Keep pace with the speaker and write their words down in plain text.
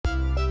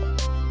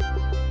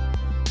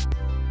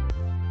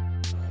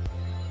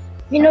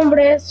Mi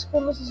nombre es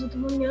Juan José Soto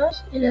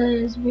Muñoz y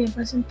les voy a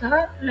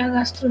presentar la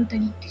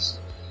gastroenteritis.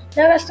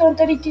 La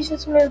gastroenteritis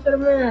es una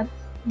enfermedad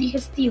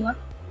digestiva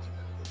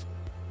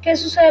que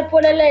sucede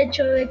por el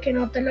hecho de que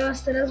no te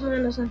lavaste las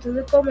manos antes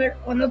de comer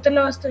o no te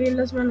lavaste bien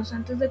las manos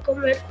antes de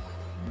comer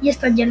y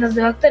están llenas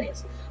de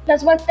bacterias.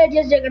 Las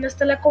bacterias llegan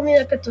hasta la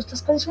comida que tú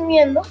estás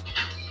consumiendo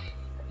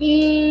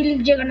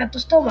y llegan a tu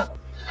estómago.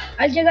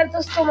 Al llegar a tu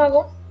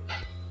estómago,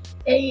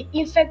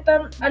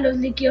 infectan a los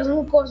líquidos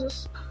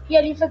mucosos y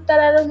al infectar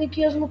a los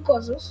líquidos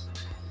mucosos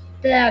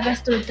te da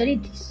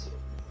gastroenteritis.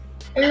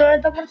 El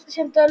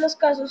 90% de los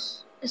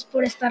casos es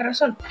por esta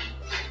razón.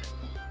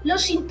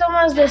 Los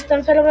síntomas de esta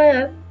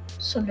enfermedad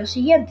son los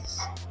siguientes.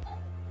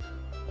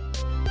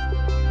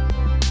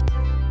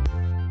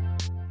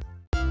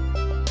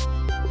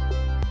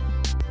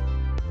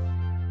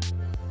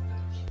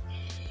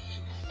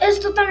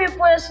 Esto también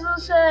puede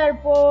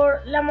suceder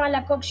por la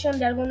mala cocción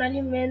de algún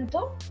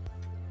alimento.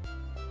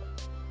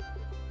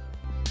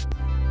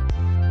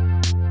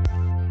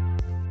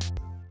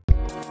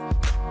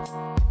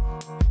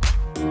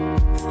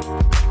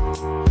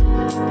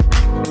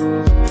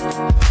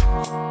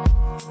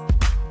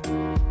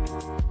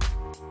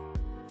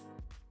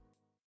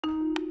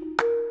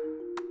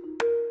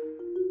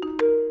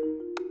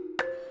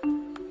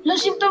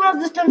 Los síntomas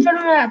de esta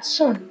enfermedad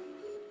son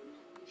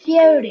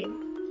fiebre,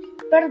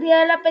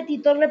 pérdida del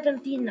apetito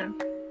repentina,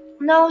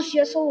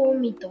 náuseas o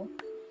vómito,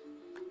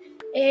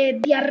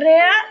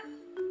 diarrea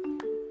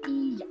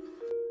y ya.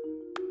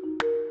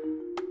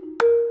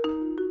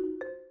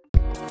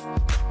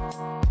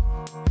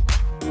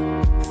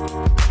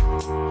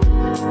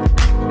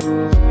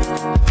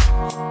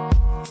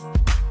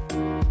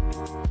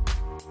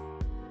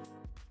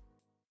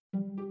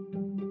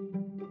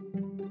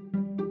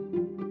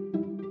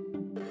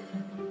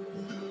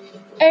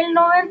 El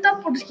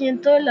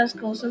 90% de las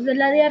causas de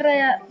la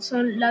diarrea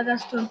son la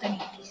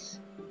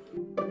gastroenteritis.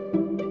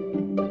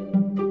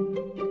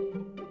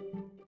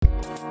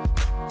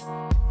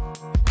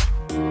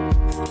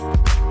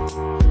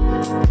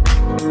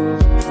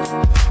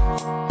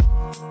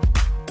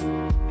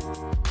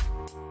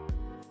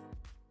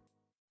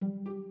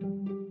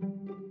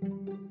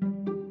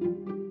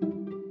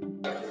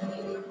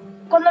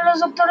 Cuando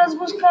los doctores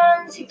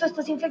buscan si tú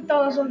estás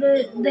infectado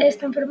de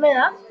esta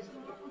enfermedad,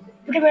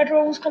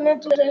 primero buscan en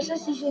tus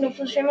heces y si no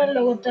funciona,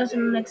 luego te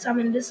hacen un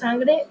examen de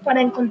sangre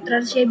para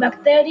encontrar si hay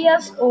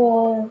bacterias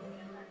o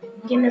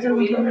tienes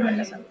algún problema en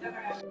la sangre.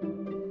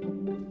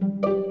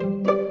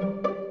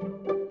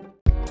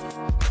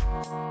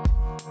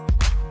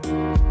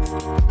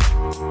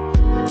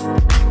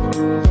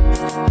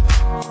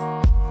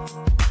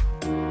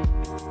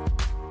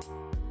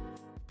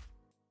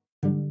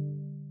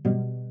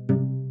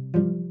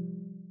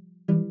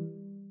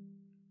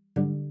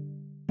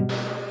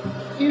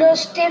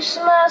 Los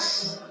tips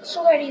más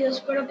sugeridos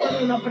para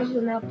cuando una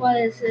persona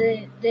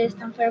padece de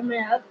esta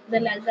enfermedad, de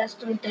la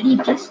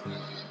gastroenteritis,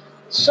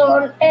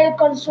 son el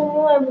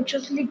consumo de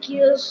muchos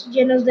líquidos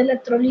llenos de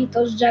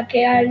electrolitos, ya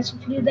que al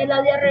sufrir de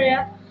la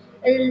diarrea,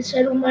 el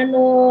ser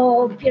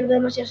humano pierde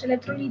demasiados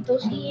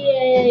electrolitos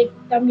y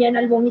también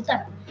al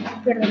vomitar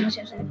pierde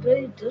demasiados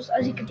electrolitos,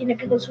 así que tiene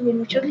que consumir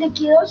muchos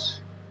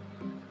líquidos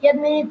y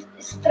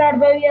administrar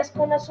bebidas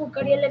con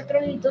azúcar y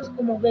electrolitos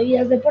como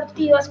bebidas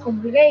deportivas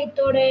como el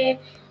Gatorade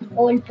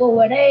o el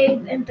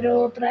Powerade, entre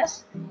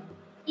otras.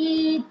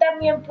 Y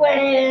también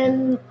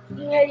pueden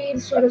ingerir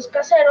sueros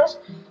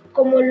caseros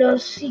como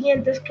los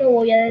siguientes que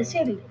voy a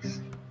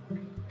decirles.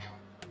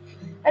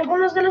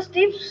 Algunos de los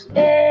tips,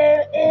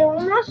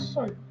 unos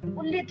son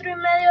 1,5 litros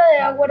de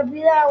agua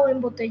hervida o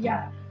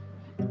embotellada,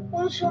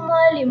 un zumo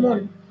de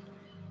limón,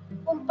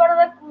 un par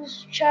de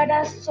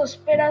cucharas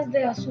soperas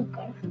de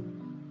azúcar,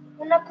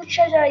 una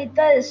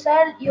cucharadita de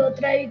sal y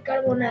otra de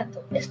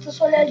bicarbonato. Esto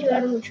suele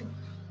ayudar mucho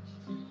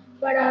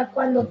para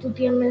cuando tú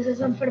tienes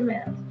esa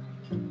enfermedad,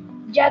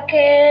 ya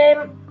que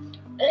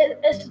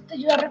esto te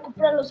ayuda a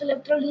recuperar los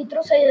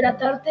electrolitos, a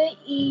hidratarte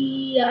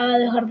y a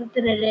dejar de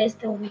tener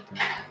este vómito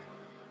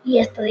y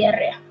esta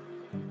diarrea.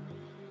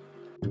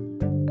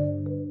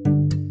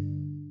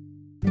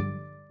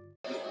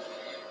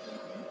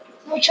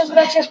 Muchas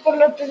gracias por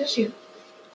la atención.